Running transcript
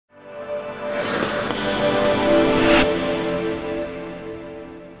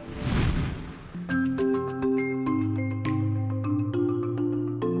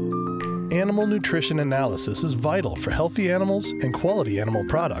animal nutrition analysis is vital for healthy animals and quality animal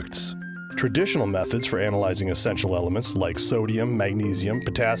products. Traditional methods for analyzing essential elements like sodium, magnesium,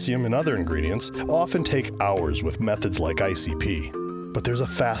 potassium, and other ingredients often take hours with methods like ICP. But there's a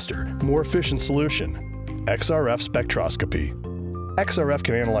faster, more efficient solution: XRF spectroscopy. XRF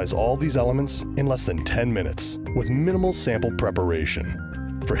can analyze all these elements in less than 10 minutes with minimal sample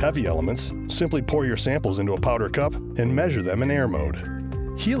preparation. For heavy elements, simply pour your samples into a powder cup and measure them in air mode.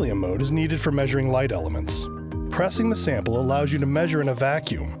 Helium mode is needed for measuring light elements. Pressing the sample allows you to measure in a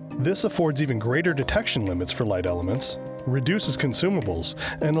vacuum. This affords even greater detection limits for light elements, reduces consumables,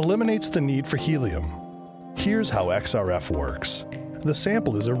 and eliminates the need for helium. Here's how XRF works. The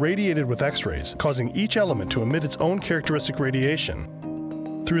sample is irradiated with X-rays, causing each element to emit its own characteristic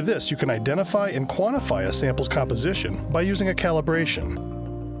radiation. Through this, you can identify and quantify a sample's composition by using a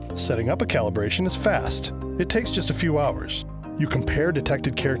calibration. Setting up a calibration is fast. It takes just a few hours. You compare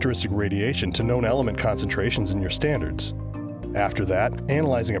detected characteristic radiation to known element concentrations in your standards. After that,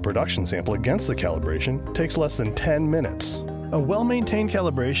 analyzing a production sample against the calibration takes less than 10 minutes. A well-maintained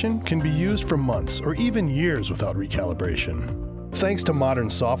calibration can be used for months or even years without recalibration. Thanks to modern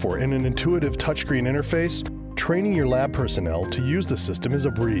software and an intuitive touchscreen interface, training your lab personnel to use the system is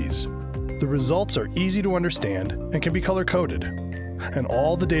a breeze. The results are easy to understand and can be color-coded, and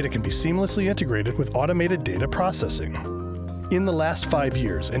all the data can be seamlessly integrated with automated data processing. In the last 5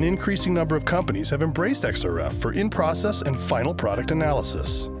 years, an increasing number of companies have embraced XRF for in-process and final product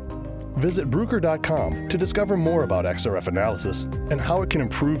analysis. Visit Bruker.com to discover more about XRF analysis and how it can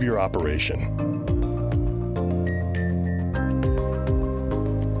improve your operation.